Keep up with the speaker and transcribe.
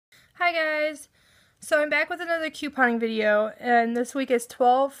Hi guys! So I'm back with another couponing video, and this week is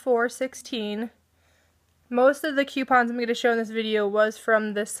 12/4/16. Most of the coupons I'm going to show in this video was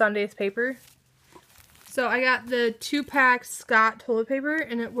from this Sunday's paper. So I got the 2-pack Scott toilet paper,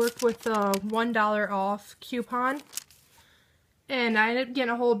 and it worked with the $1 off coupon. And I ended up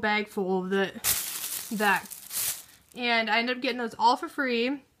getting a whole bag full of that. And I ended up getting those all for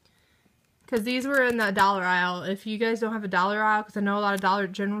free. Because these were in the dollar aisle. If you guys don't have a dollar aisle, because I know a lot of Dollar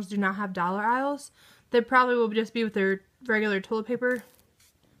Generals do not have dollar aisles, they probably will just be with their regular toilet paper.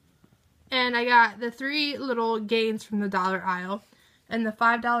 And I got the 3 little gains from the dollar aisle. And the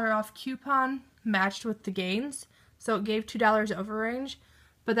 $5 off coupon matched with the gains. So it gave $2 over range.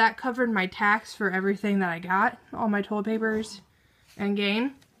 But that covered my tax for everything that I got. All my toilet papers and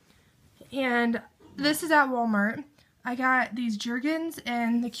gain. And this is at Walmart. I got these Jergens,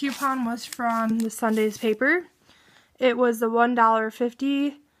 and the coupon was from the Sunday's paper. It was the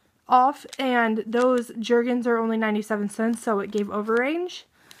 $1.50 off, and those Jergens are only 97 cents, so it gave overrange.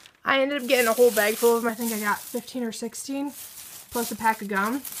 I ended up getting a whole bag full of them. I think I got 15 or 16, plus a pack of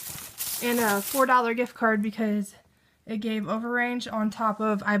gum, and a $4 gift card because it gave overrange on top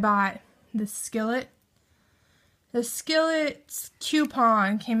of I bought this skillet. The skillet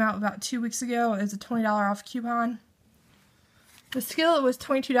coupon came out about 2 weeks ago. It was a $20 off coupon. The skillet was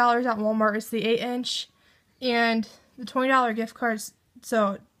 $22 at Walmart. It's the 8-inch, and the $20 gift cards,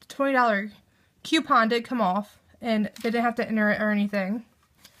 so the $20 coupon did come off, and they didn't have to enter it or anything.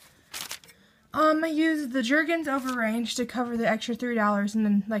 I used the Jergens overrange to cover the extra $3, and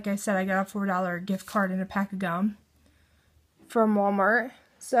then, like I said, I got a $4 gift card and a pack of gum from Walmart.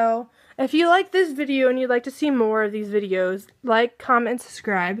 So, if you like this video and you'd like to see more of these videos, like, comment, and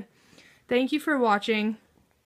subscribe. Thank you for watching.